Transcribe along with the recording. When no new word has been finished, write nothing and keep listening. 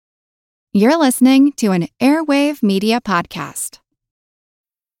You're listening to an Airwave Media Podcast.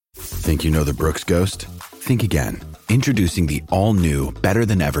 Think you know the Brooks Ghost? Think again. Introducing the all-new,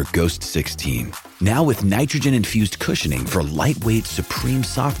 better-than-ever Ghost 16. Now with nitrogen-infused cushioning for lightweight, supreme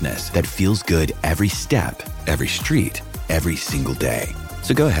softness that feels good every step, every street, every single day.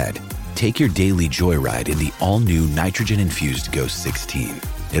 So go ahead, take your daily joyride in the all-new nitrogen-infused Ghost 16.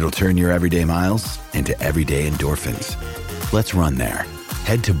 It'll turn your everyday miles into everyday endorphins. Let's run there.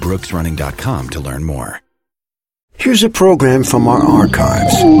 Head to brooksrunning.com to learn more. Here's a program from our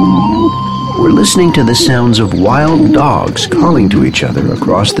archives. We're listening to the sounds of wild dogs calling to each other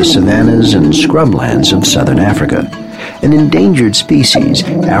across the savannas and scrublands of southern Africa. An endangered species,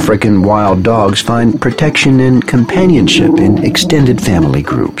 African wild dogs find protection and companionship in extended family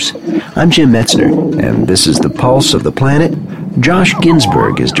groups. I'm Jim Metzner, and this is The Pulse of the Planet. Josh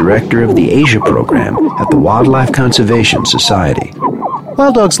Ginsberg is director of the Asia program at the Wildlife Conservation Society.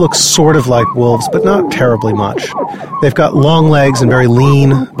 Wild dogs look sort of like wolves, but not terribly much. They've got long legs and very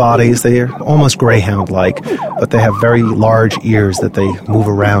lean bodies. They are almost greyhound-like, but they have very large ears that they move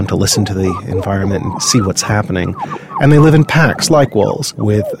around to listen to the environment and see what's happening. And they live in packs like wolves,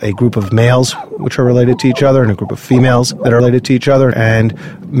 with a group of males which are related to each other and a group of females that are related to each other, and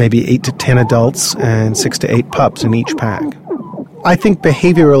maybe 8 to 10 adults and 6 to 8 pups in each pack. I think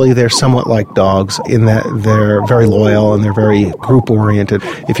behaviorally they're somewhat like dogs in that they're very loyal and they're very group-oriented.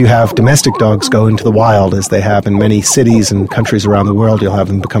 If you have domestic dogs go into the wild, as they have in many cities and countries around the world, you'll have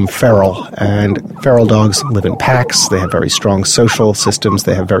them become feral. And feral dogs live in packs, they have very strong social systems,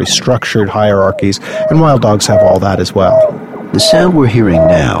 they have very structured hierarchies, and wild dogs have all that as well. The sound we're hearing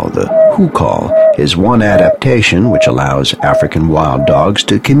now, the who call, is one adaptation which allows African wild dogs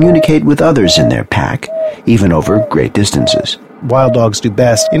to communicate with others in their pack, even over great distances. Wild dogs do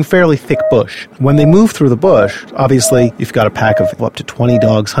best in fairly thick bush. When they move through the bush, obviously, if you've got a pack of up to 20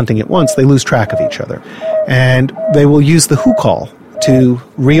 dogs hunting at once, they lose track of each other. And they will use the who call to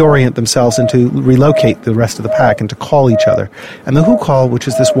reorient themselves and to relocate the rest of the pack and to call each other. And the who call, which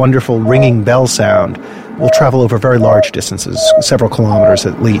is this wonderful ringing bell sound, will travel over very large distances, several kilometers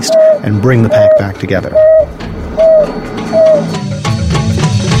at least, and bring the pack back together.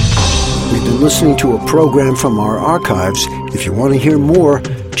 We've been listening to a program from our archives. If you want to hear more,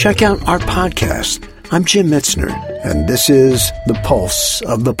 check out our podcast. I'm Jim Metzner, and this is The Pulse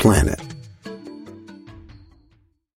of the Planet.